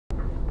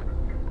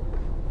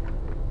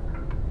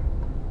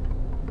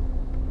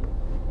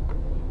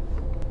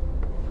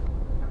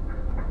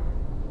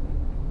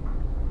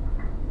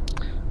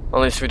At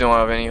least we don't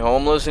have any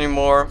homeless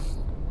anymore.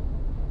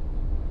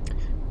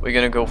 We're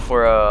gonna go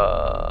for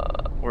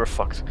a... We're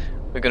fucked.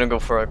 We're gonna go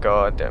for a...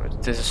 God damn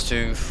it. This is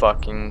too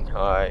fucking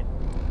high.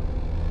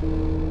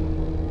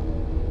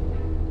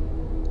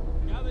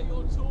 Gather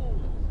your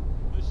tools.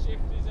 The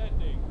shift is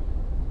ending.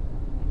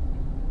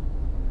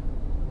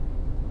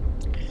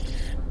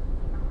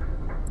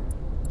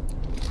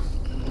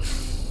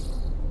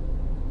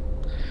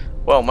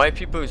 Well, my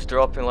people is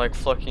dropping like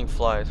fucking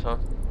flies, huh?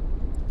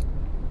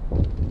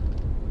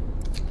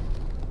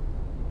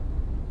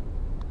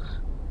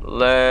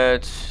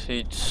 Let's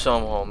hit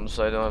some homes.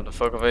 I don't have the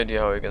fuck of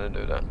idea how we're gonna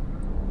do that.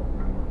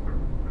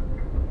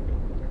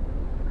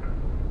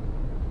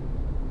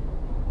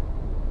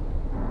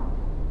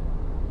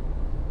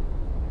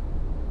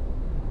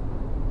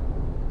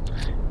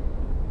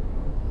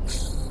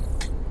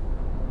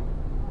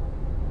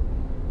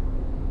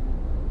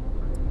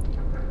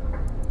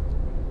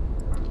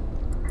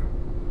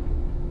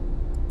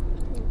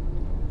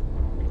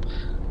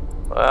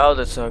 Well,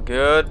 that's not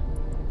good.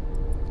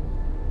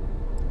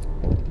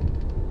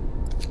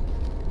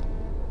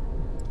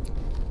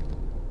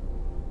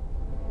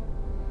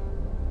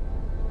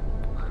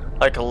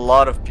 Like a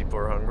lot of people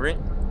are hungry,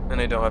 and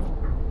they don't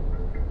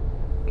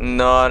have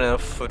not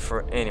enough food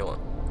for anyone.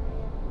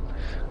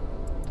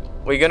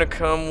 We're gonna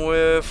come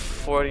with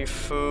 40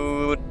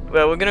 food.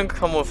 Well, we're gonna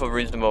come with a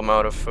reasonable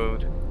amount of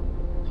food.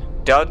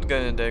 Doubt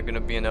they're gonna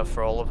be enough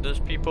for all of these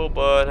people,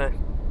 but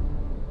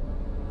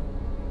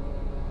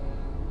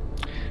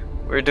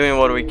we're doing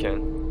what we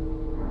can.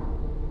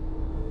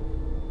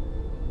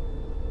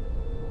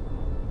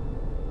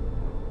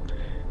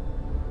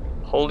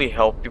 Holy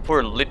hell, people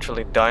are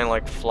literally dying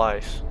like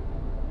flies.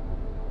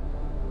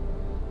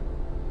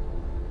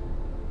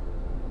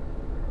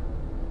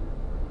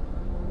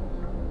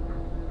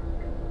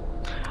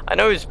 I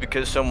know it's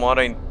because somewhat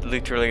I'm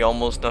literally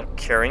almost not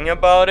caring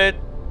about it,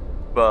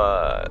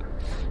 but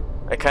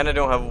I kinda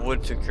don't have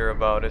wood to care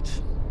about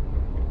it.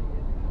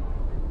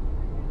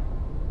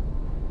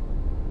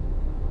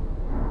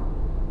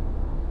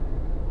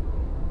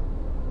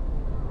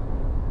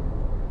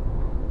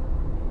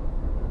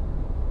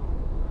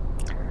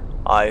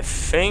 I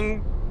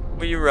think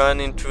we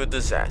run into a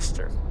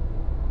disaster.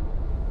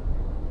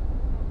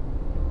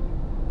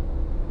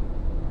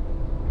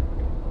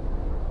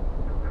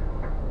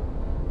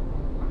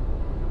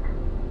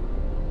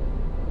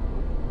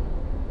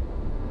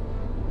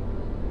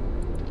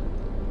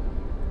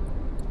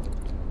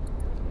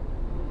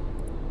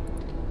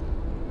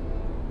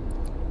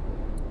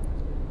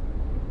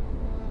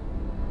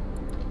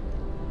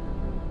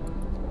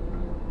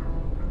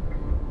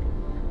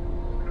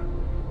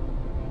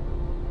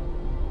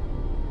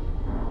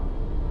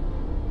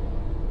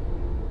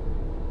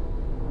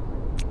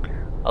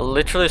 I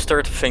literally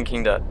started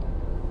thinking that.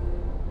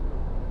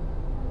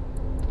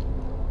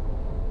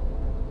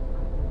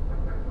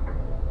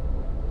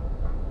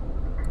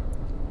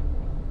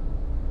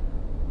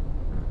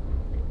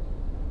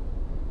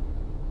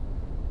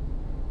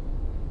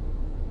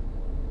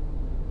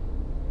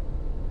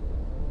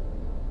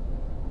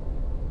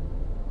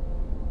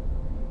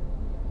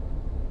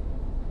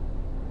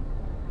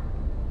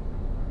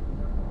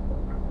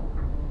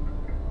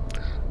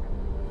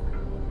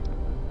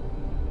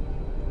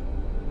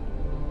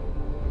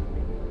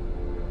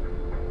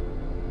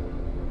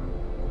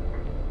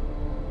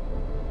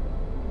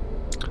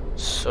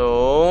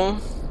 So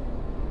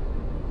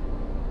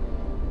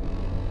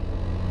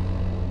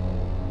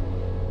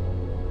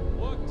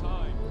Work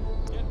time.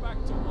 Get back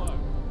to work.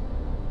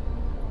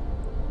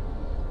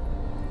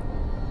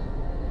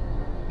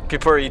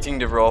 people are eating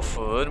the raw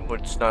food,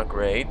 which is not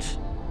great.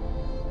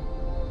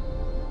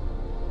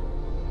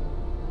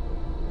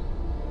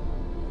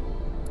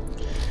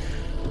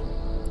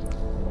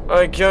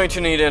 I'm going to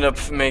need to end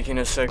up making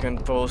a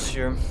second pulse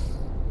here.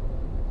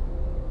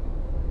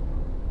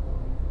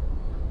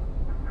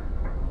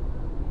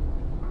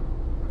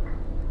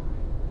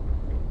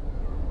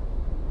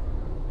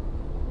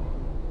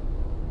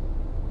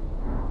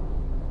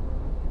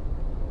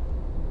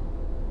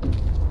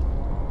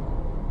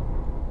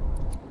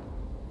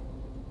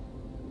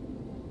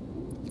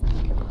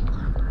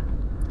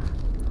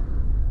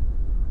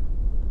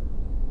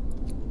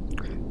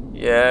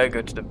 Yeah,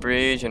 go to the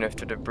bridge, and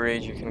after the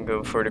bridge you can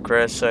go for the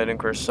crash site, and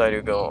crash site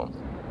you go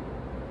home.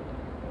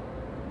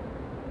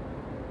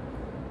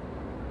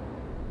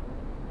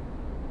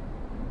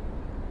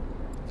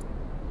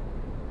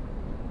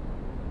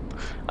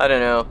 I don't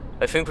know.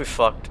 I think we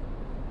fucked.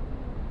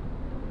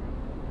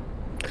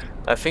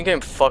 I think I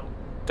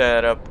fucked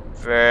that up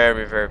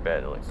very, very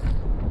badly.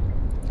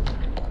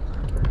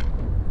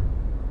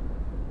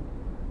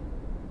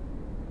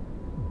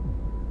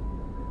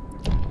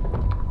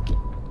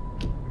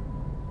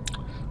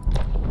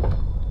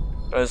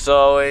 As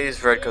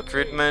always, red coat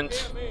treatment.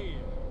 Hear me.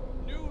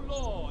 New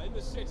law in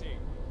the city.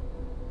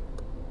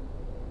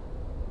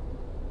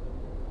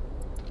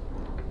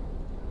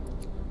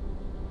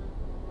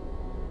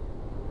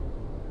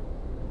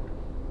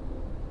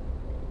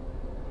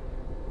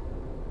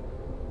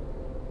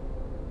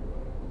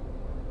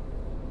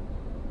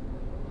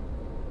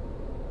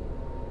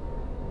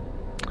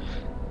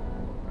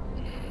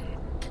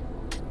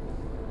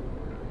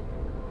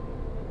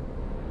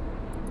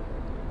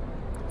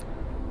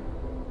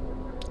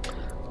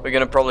 We're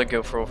gonna probably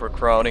go for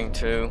overcrowding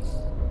too.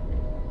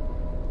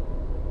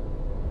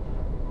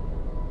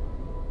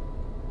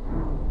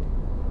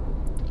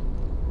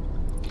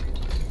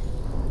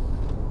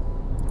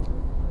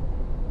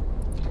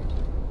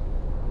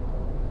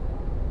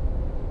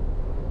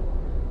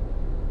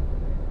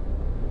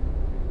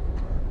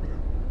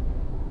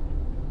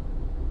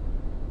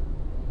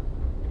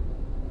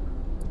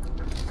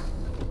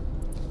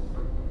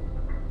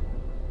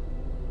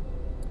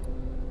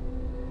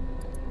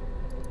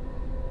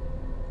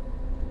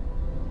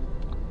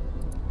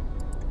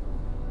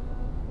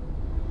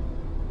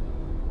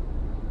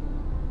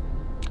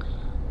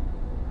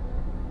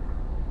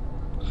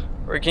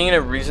 We're getting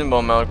a reasonable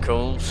amount of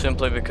coal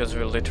simply because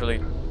we're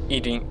literally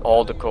eating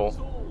all the coal.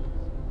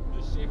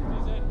 The shift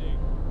is ending.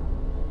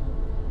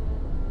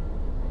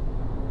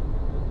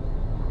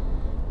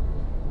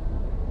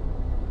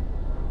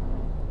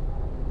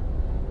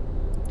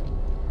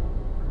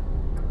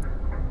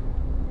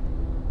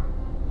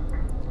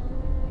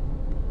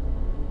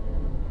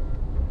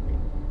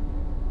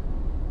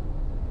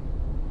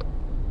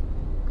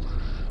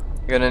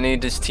 We're gonna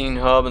need this teen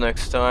hub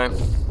next time.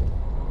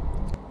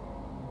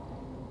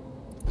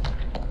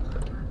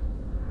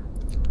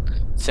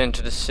 Send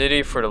to the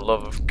city for the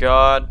love of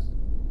God.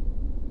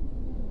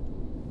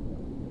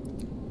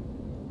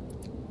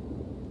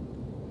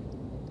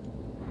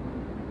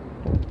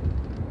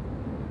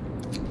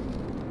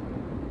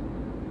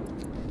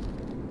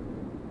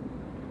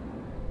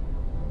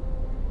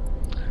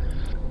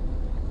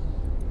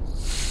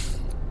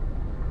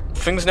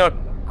 Things not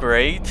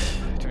great,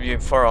 to be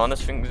far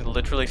honest. Things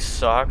literally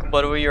suck,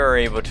 but we are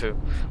able to.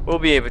 We'll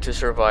be able to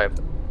survive.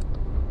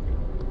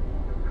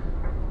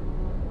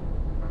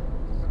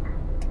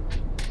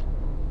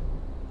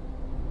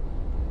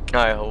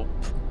 I hope.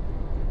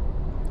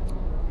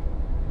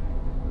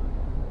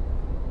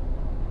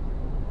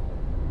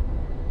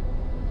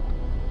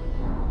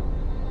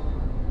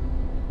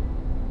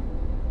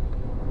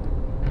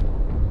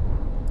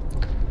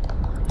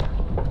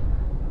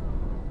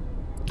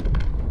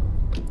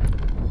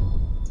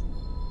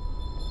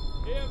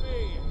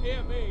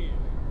 Hear me.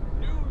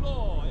 New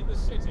law in the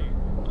city.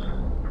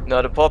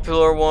 Not a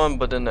popular one,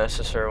 but a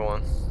necessary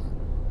one.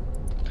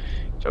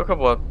 Talk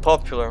about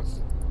popular.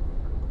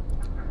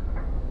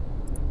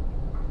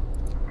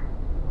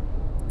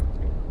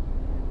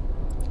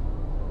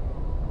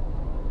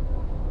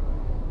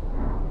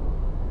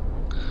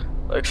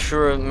 Like,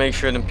 make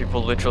sure that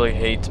people literally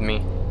hate me.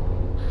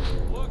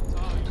 Work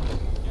time.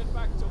 Get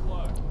back to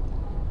work.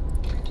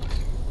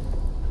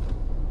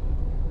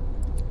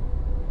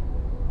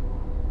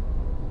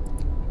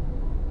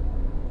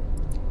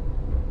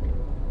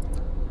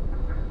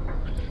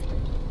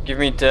 Give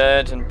me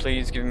that, and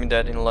please give me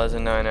that in less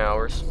than 9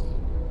 hours.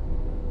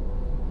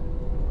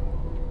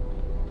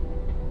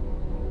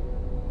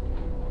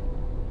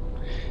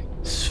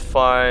 It's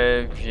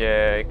 5,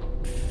 yeah,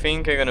 I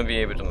think I'm gonna be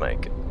able to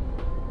make it.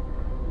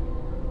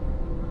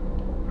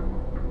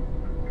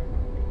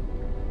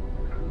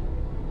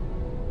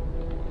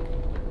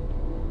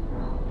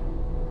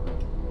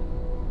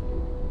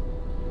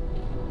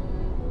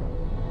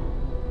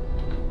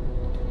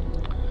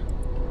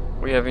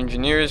 We have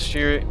engineers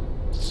here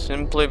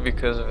simply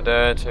because of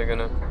that.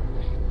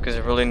 Because I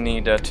really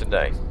need that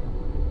today.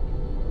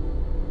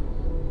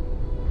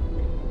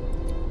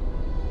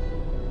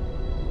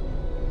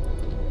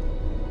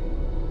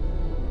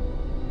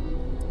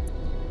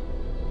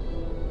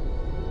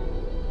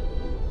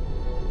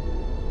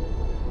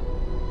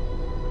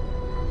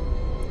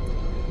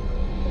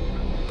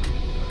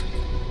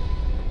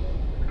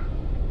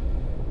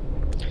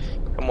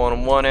 Come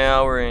on, 1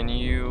 hour and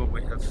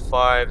we have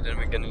 5, then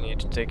we're gonna need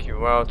to take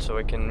you out so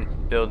I can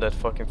build that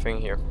fucking thing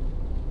here.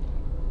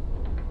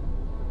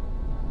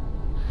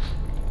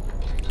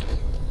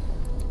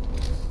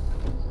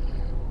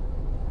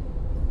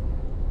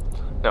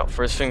 Now,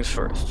 first things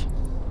first.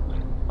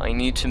 I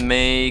need to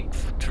make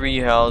 3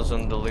 houses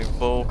in the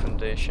livable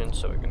condition,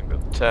 so we're gonna go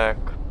attack.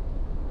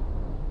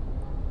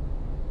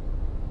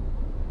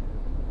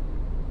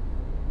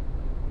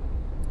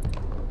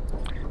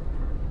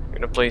 We're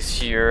gonna place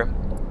here.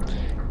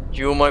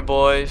 You, my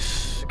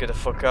boys, get the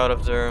fuck out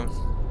of there.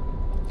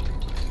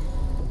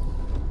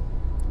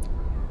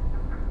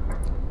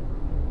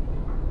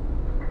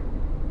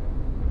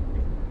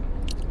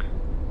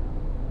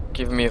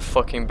 Give me a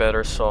fucking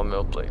better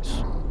sawmill,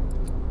 please.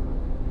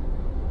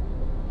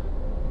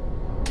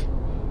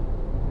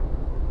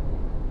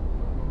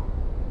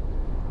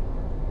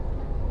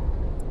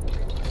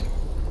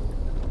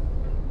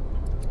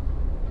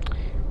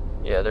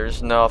 Yeah,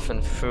 there's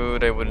nothing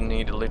food. I would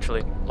need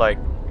literally like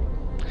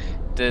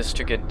this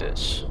to get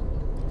this.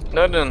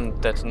 No, then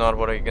that's not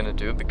what I'm gonna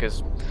do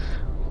because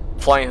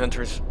flying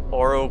hunters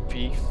are OP.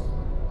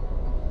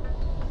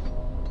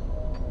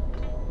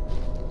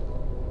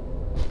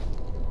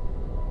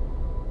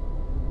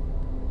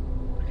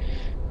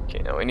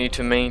 Okay, now we need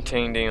to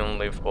maintain the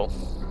unlivable.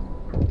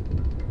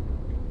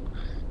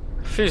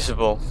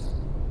 Feasible.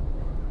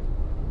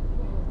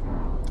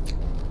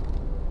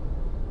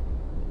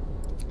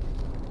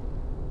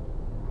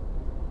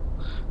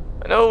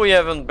 know we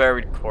haven't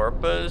buried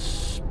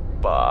corpus,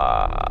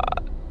 but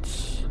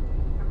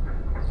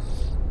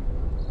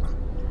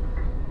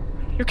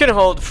you can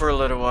hold for a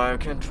little while,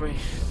 can't we?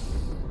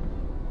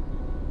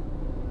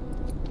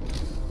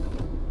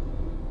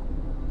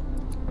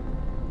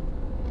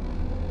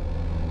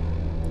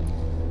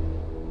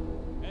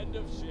 End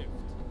of shift.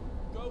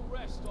 Go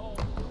rest all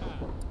you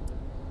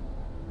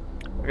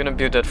can. We're gonna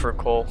build that for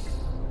coal.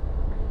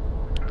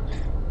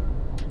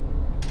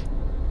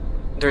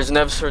 There's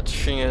never such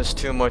thing as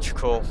too much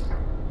coal.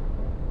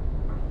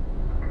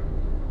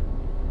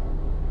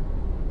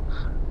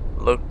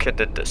 Look at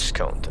the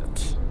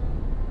discounted.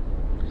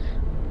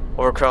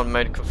 Overcrowded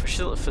medical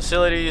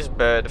facilities,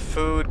 bad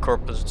food,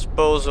 corpus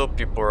disposal,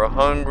 people are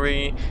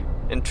hungry,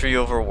 and 3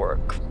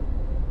 overwork.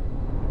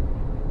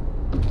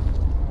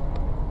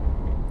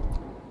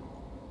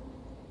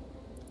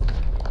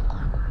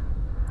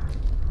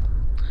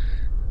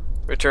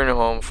 Return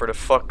home for the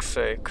fuck's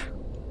sake.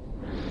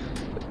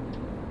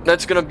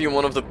 That's gonna be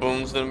one of the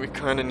boons that we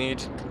kinda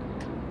need.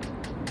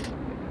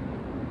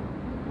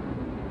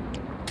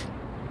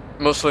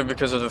 Mostly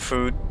because of the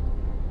food.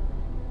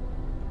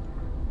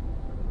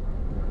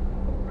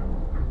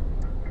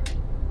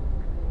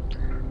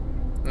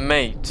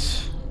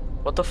 Mate,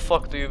 what the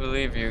fuck do you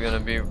believe you're gonna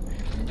be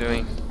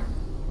doing?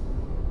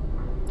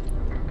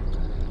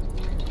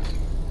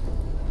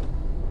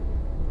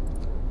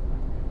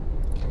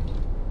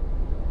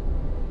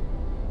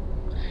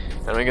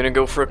 And we're gonna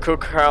go for a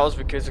cookhouse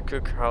because a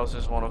cookhouse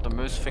is one of the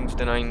most things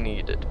that I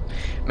needed.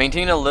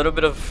 Maintain a little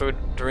bit of food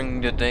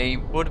during the day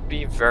would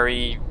be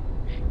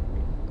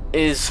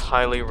is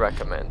highly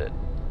recommended.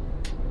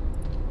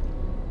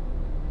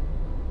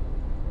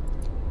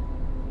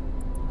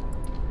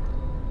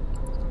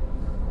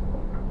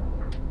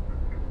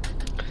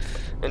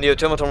 And the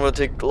automaton will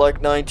take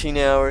like 19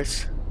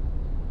 hours.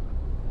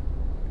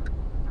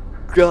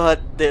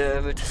 God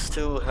damn it,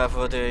 still half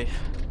a day.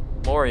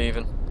 More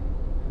even.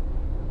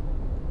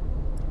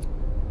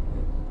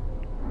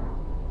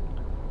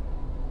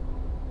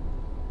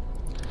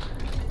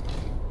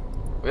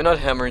 We're not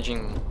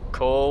hemorrhaging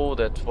coal,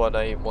 that's what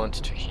I want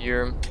to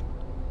hear.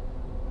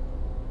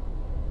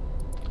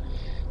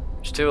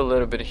 Still a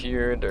little bit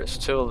here, there's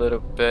still a little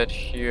bit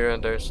here,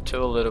 and there's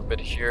still a little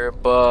bit here,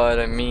 but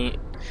I mean,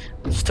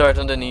 start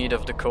on the need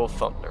of the coal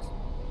thunder.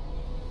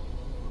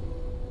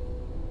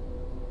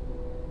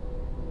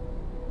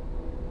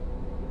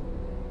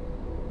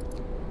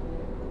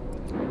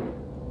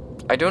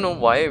 I don't know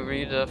why I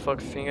read that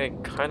fucking thing, I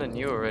kinda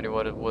knew already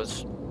what it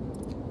was.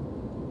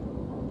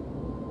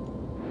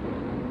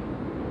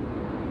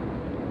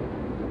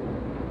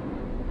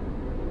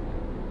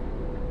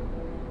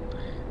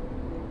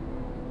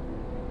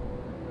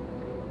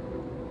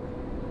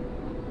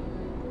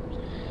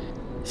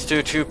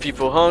 Still 2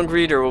 people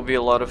hungry, there will be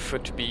a lot of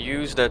food to be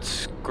used,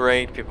 that's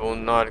great, people will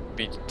not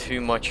be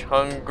too much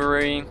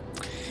hungry.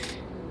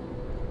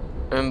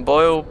 And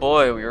boy oh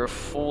boy, we are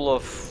full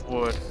of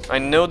wood. I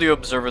know the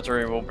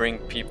observatory will bring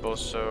people,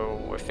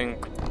 so I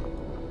think...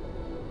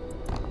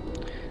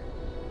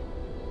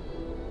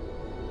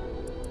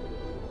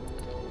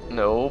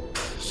 Nope,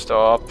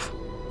 stop.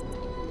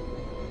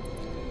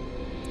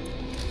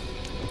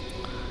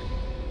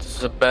 This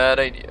is a bad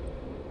idea.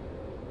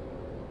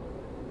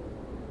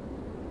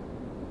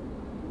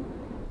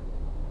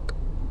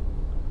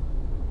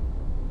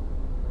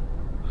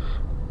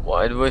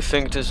 Why do I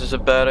think this is a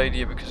bad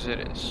idea? Because it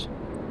is.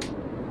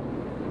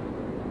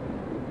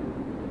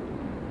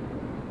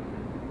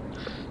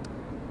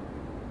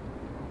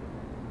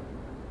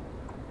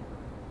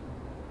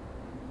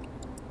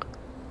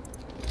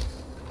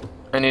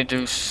 I need to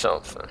do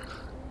something.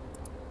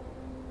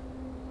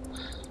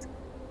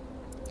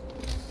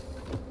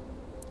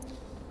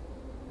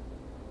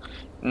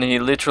 And he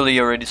literally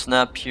already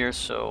snapped here,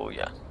 so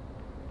yeah.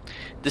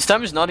 This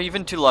time is not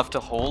even to left a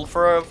hole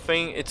for a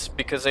thing, it's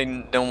because I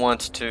don't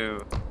want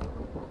to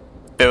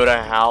build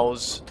a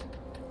house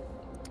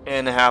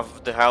and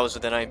have the house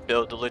that I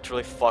built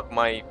literally fuck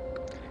my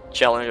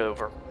challenge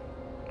over.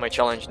 My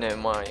challenge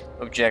and my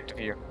objective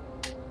here.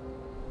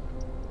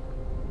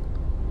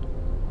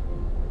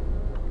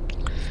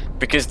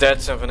 Because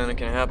that's something that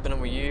can happen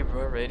and we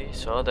already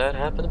saw that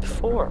happen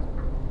before.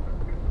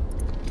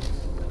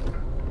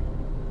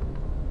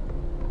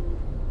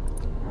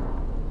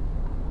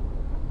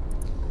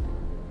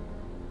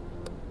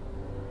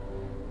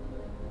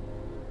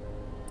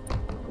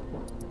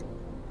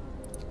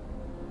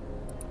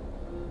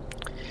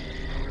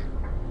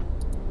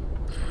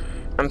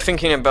 I'm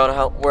thinking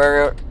about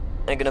where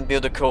I'm gonna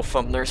build a coal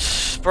farm.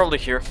 There's probably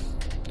here.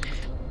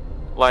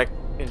 Like,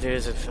 it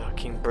is a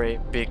fucking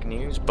big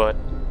news, but,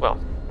 well.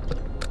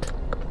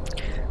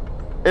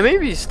 And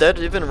maybe is that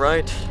even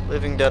right,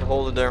 leaving that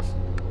hole there?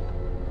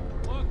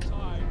 Work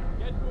time.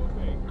 Get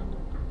moving.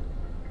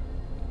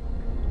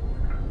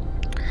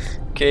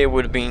 Okay,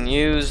 wood being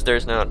used.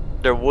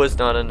 There was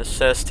not a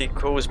necessity.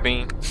 Coal was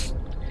being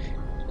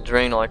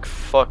drained like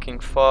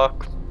fucking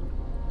fuck.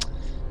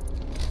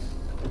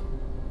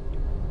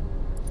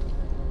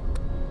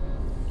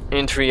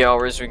 In 3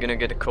 hours we're gonna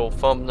get the coal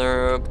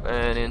thumbner,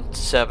 and in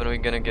 7 we're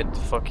gonna get the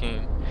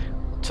fucking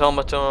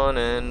automaton,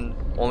 and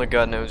only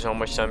God knows how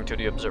much time to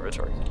the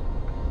observatory.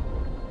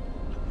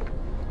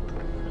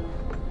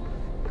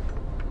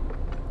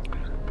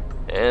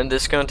 And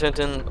this content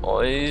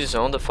is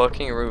on the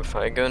fucking roof.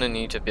 I'm gonna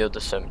need to build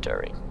the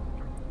cemetery.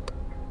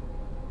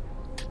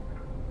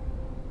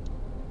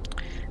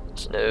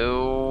 There's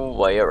no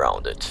way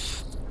around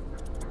it.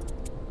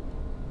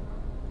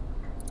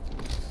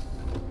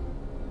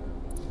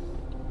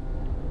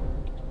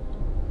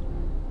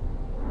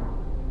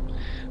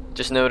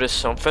 Just noticed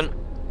something.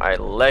 I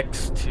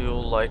lacked to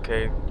like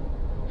I'm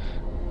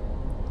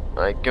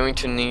going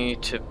to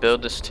need to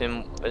build this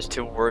team as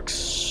to work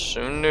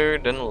sooner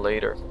than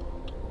later.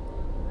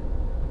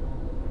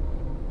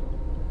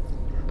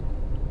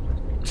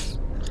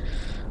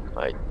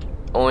 I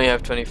only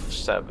have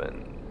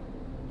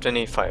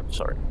 25,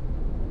 sorry.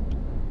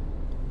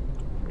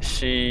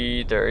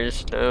 See, there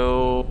is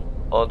no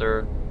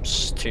other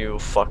steel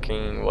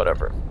fucking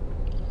whatever.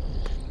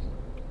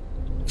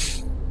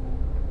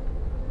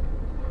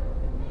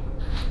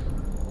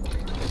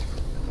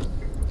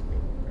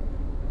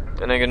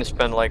 And I'm gonna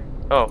spend like,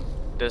 oh,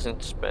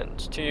 doesn't spend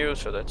steel,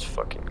 so that's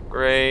fucking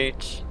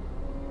great.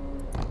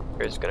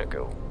 Where's it gonna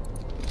go?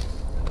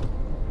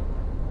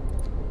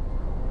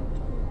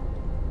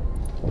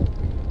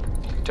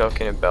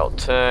 Talking about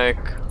tech,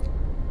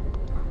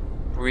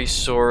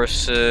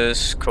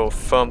 resources,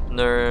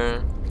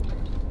 co-thumpner.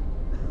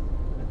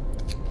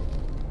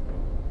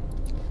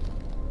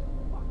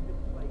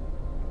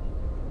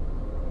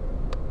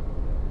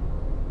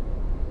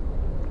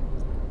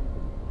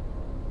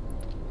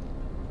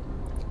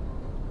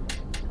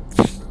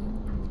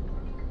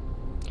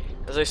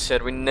 As I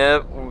said,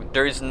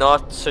 there is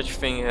not such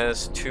thing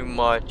as too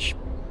much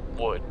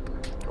wood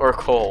or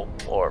coal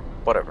or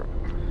whatever.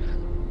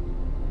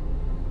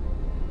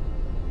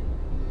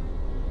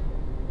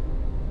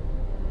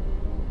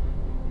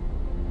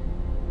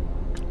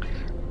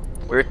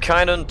 We're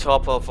kind of on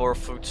top of our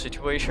food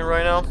situation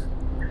right now,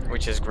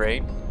 which is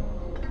great.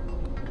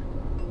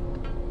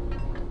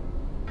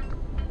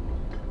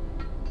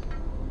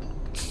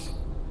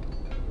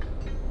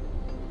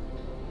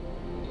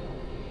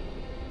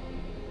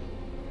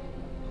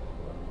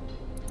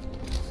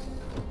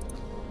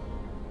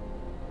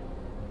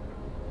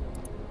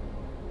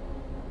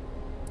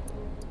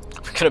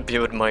 I'm gonna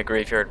build my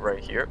graveyard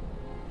right here.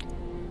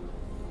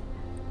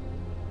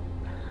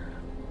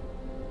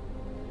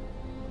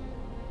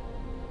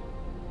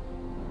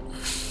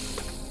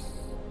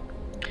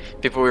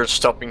 People were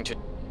stop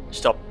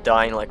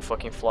dying like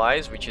fucking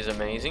flies, which is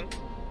amazing.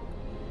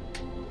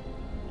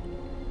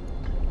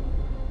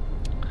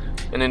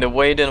 And in the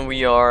way that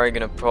we are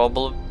gonna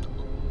probably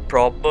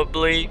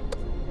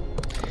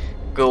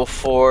go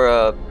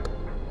for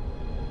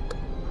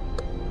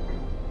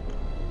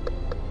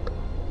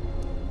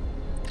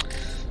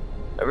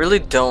I really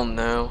don't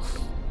know.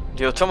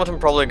 The automaton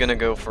probably gonna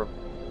go for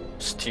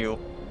steel,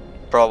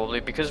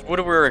 probably, because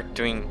what we're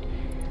doing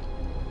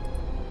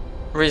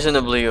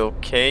reasonably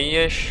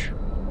okay-ish.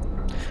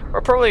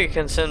 Or probably you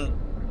can send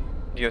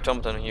the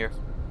automaton here.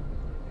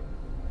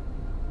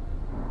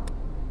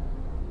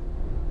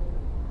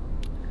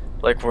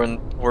 Like we're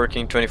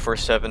working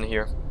 24/7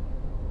 here.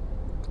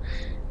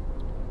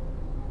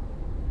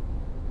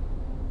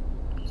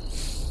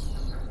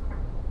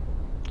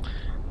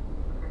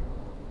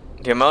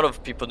 The amount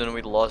of people that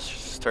we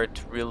lost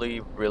start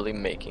really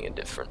making a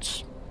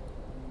difference.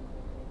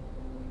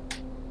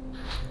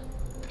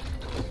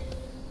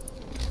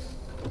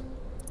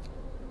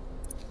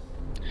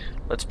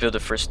 Let's build the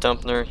first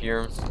Stumpner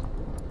here.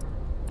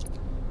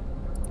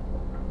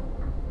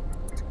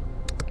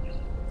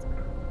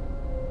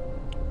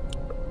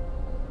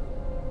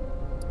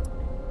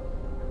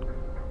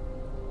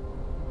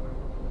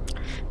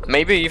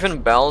 Maybe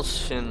even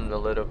bounce in a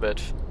little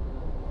bit.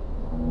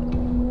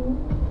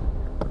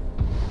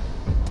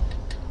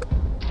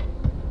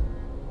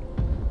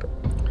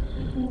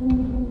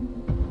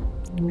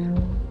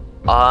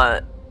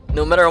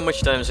 No matter how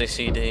much times I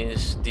see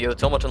these, the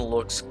automaton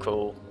looks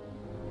cool.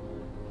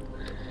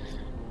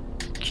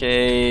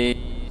 Okay,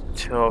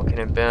 talking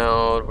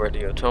about where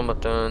the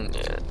automaton,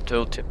 yeah,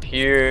 tooltip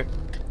here.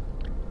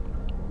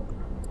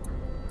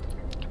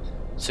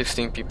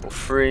 16 people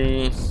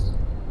free.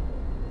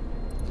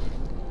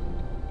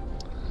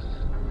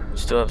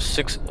 Still have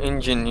 6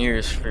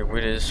 engineers free,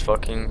 which is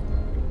fucking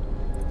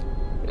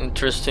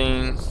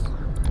interesting.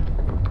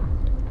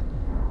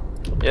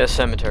 Yeah,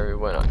 cemetery,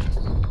 why not?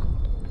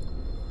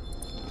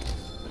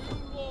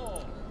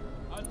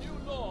 A new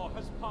law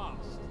has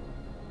passed.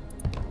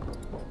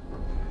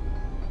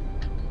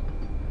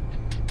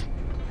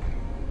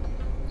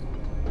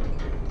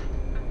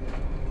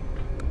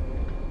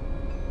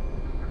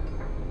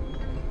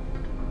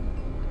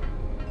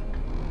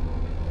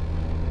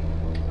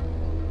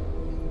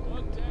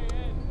 Workday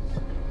ends.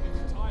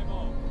 It's time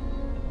off.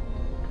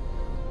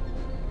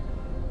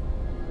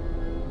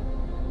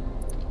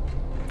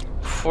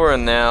 For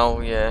now,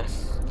 yeah,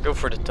 go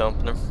for the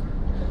Tumpner.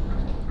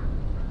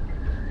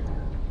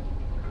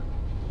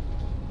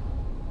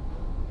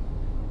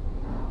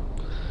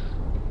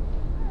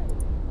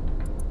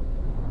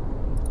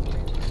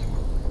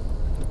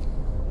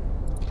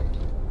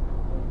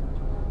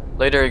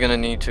 Later you're gonna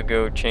need to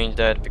go change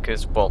that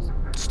because, well,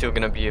 it's still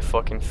gonna be a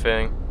fucking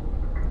thing.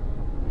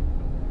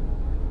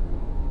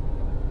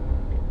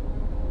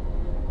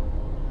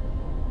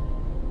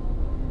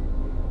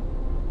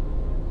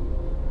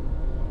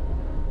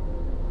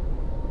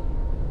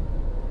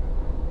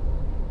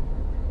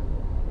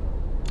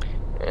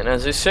 And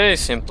as I say,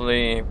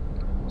 simply,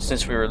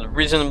 since we were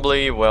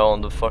reasonably well on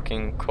the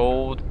fucking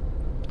cold,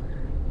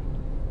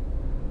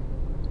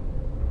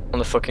 on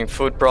the fucking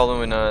food problem,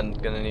 we're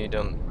not gonna need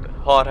a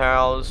hot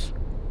house.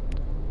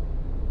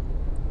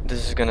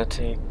 This is gonna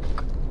take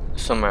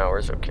some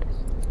hours, okay.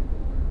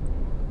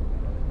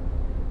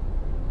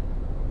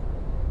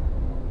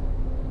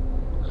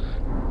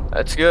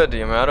 That's good,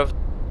 the amount of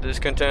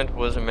discontent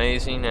was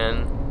amazing,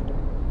 and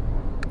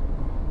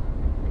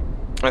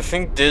I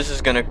think this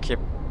is gonna keep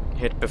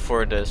hit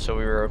before this, so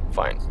we were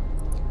fine.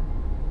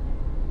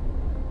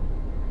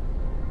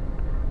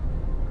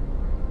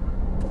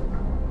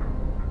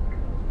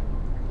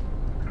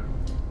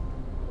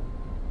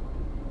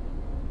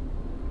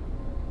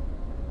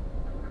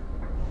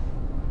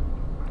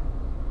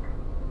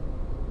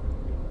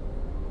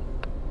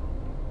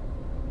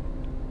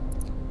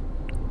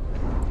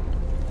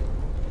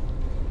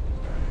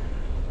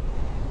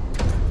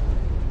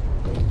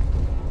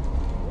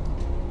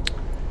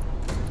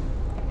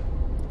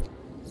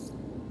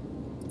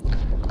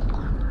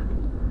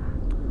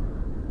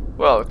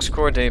 Well,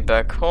 score day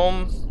back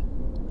home,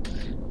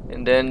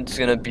 and then it's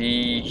gonna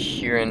be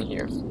here and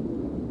here.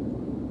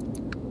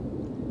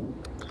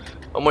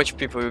 How much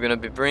people we're gonna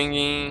be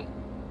bringing?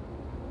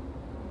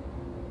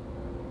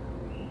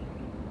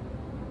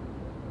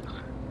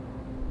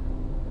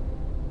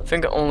 I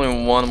think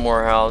only one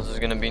more house is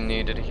gonna be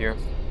needed here.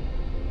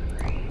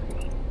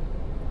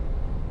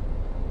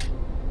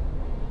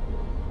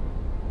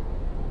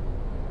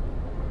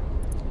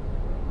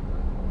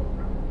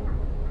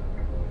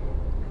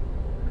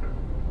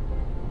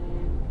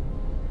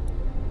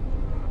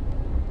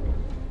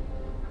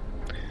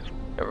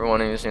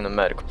 Everyone is in a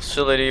medical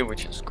facility,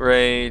 which is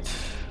great.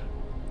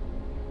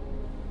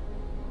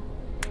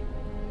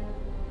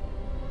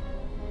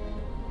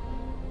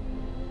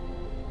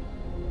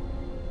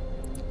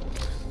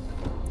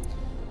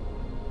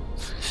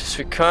 Since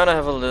we kind of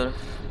have a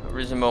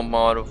reasonable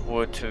amount of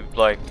wood to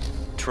like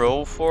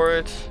throw for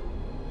it.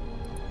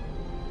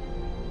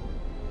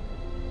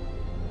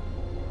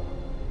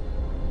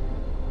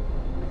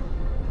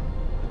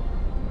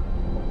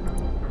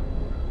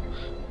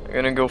 I'm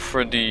gonna go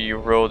for the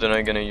road that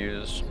I'm gonna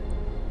use.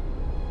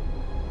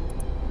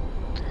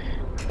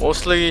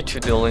 Mostly to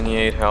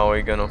delineate how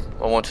I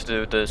want to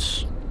do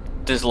this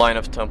line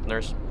of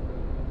tumblers.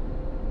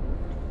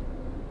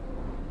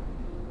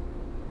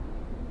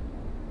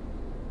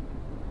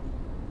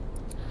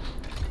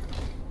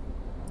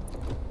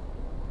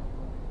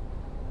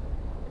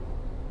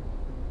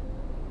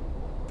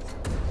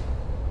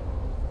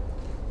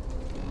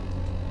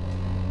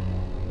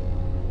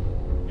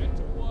 Get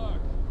to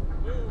work.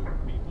 Move,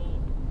 people.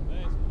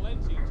 There's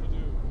plenty to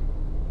do.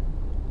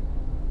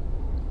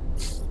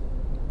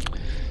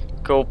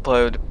 Gold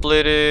pile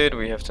depleted.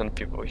 We have 10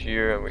 people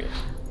here, and we.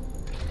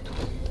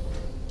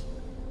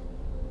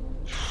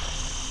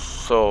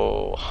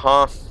 So,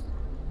 huh?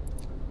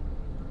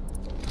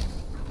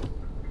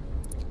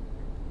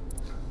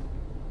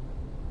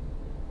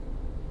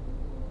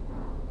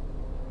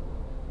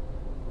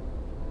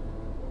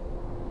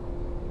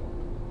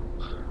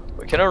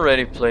 We can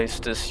already place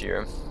this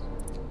here.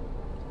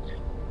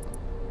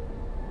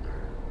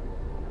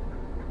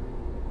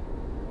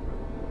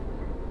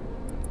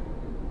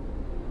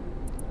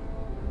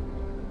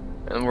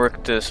 And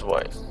work this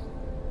way.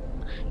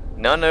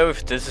 Not know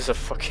if this is a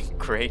fucking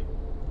great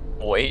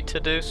way to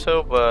do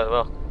so, but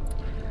well.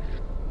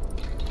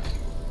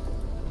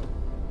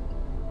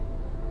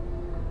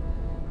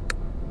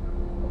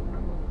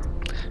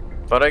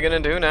 What am I gonna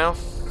do now?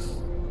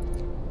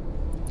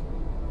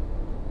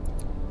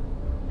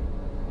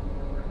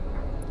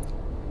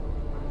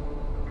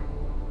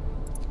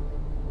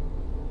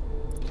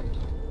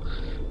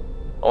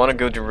 I wanna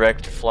go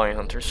direct to flying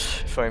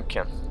hunters if I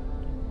can.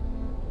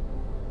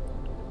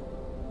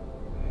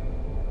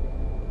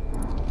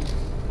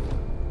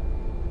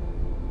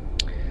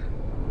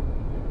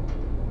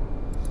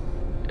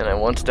 And I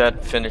want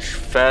that finished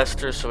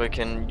faster so I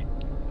can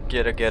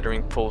get a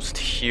gathering post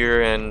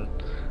here and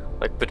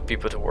like put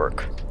people to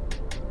work.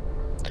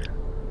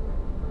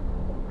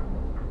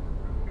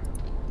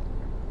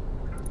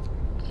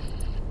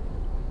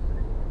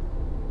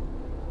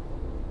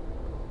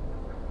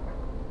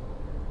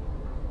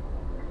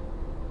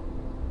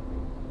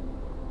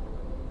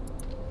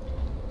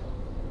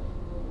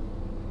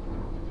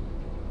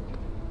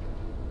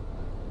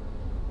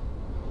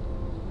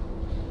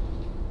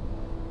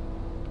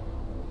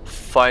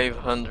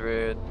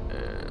 $500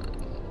 and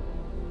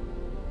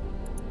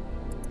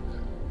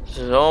this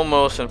is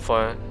almost in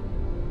fire.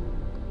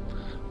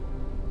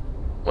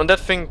 When that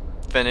thing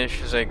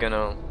finishes, I'm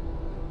gonna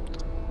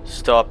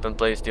stop and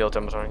place the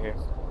automaton here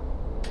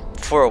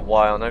for a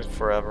while, not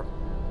forever.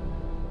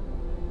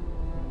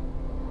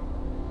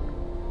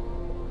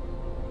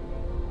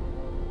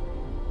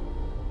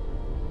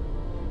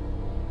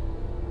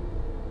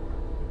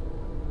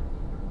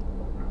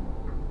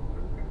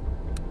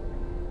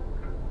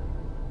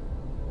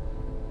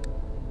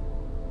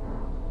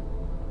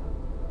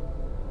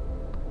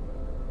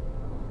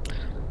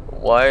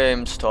 Why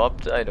I'm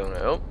stopped, I don't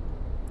know.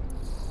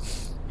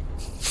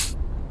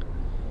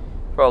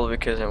 Probably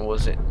because I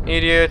was an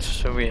idiot,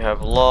 so we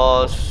have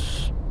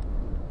laws.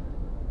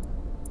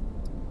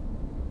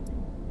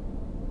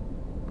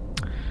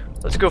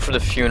 Let's go for the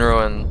funeral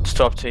and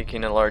stop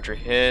taking a larger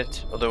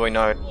hit, although I'm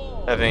not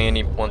having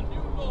anyone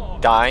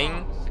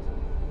dying.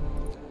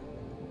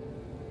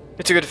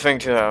 It's a good thing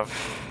to have.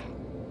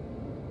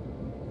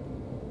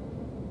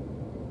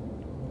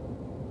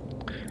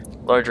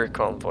 Larger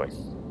convoy.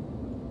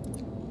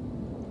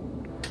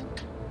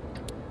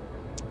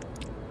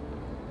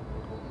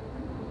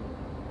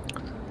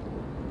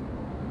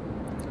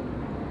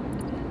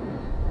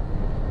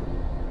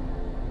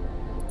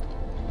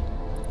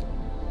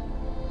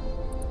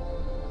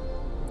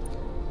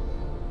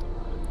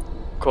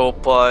 Coal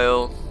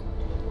pile.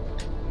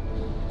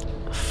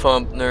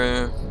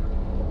 Fumpner.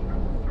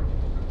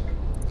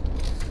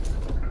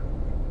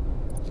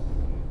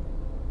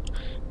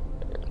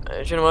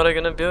 Imagine what I'm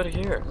gonna build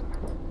here.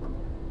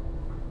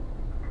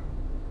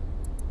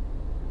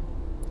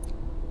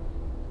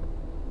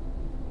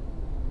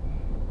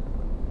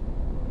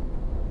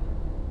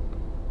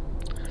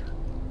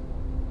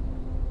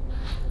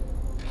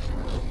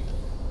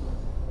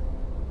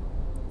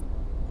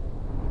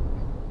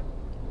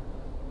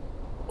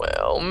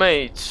 Well,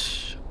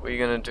 mate, we're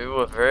gonna do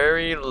a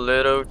very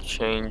little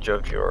change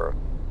of your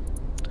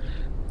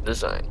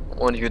design.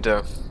 What do you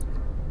do?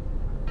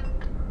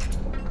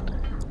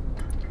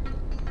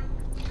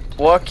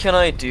 What can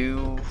I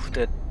do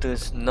that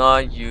does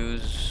not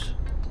use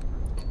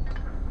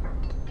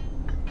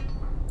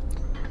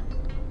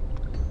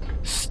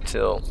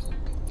steel?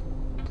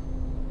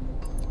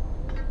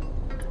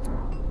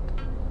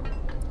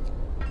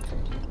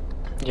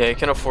 Yeah, you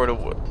can afford a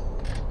wood.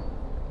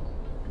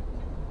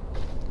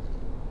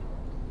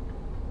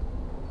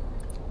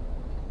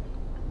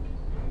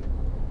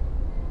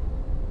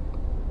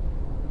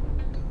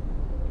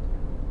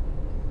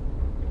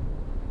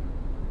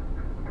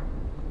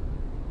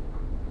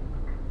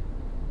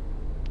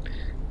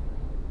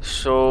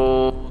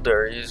 So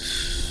there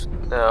is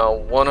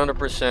now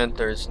 100%.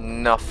 There's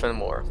nothing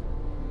more.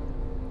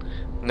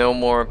 No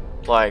more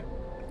like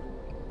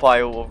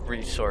pile of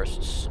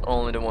resources.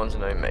 Only the ones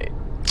that I made.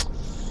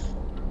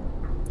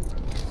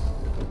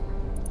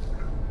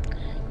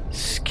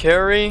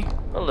 Scary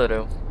a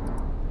little.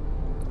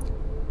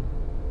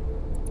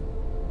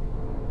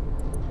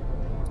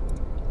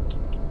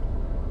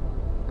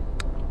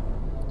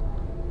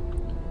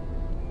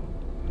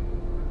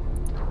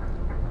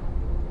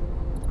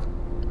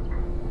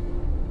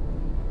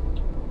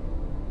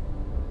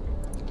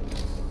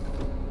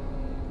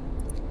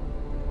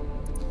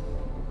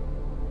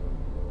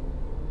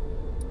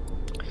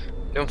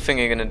 Don't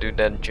think I'm gonna do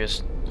that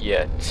just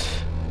yet.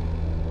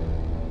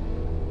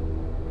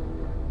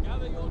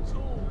 Gather your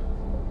tools.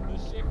 The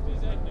shift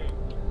is ending.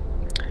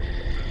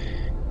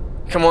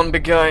 Come on,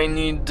 big guy, I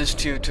need this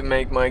too to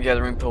make my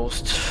gathering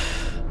post.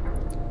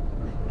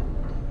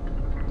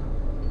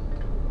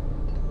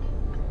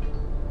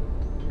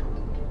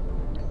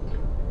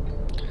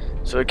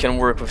 So I can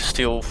work with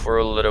steel for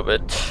a little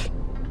bit,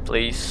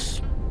 please.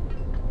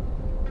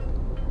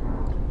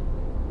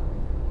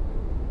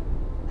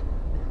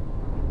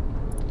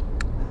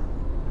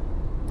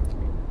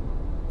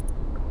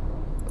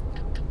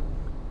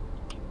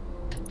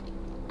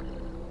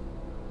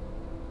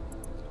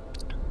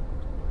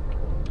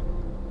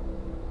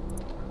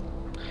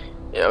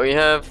 Yeah, we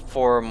have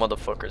 4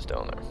 motherfuckers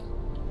down there.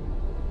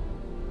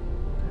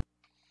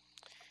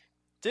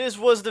 This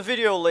was the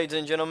video, ladies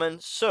and gentlemen.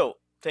 So,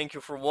 thank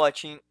you for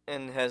watching,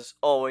 and as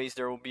always,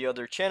 there will be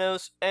other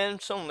channels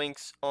and some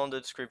links on the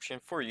description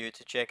for you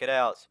to check it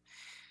out.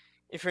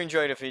 If you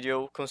enjoyed the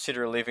video,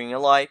 consider leaving a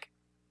like,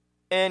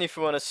 and if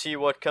you want to see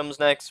what comes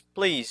next,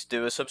 please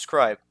do a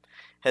subscribe.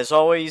 As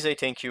always, I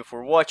thank you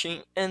for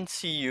watching, and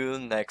see you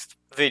next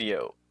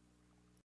video.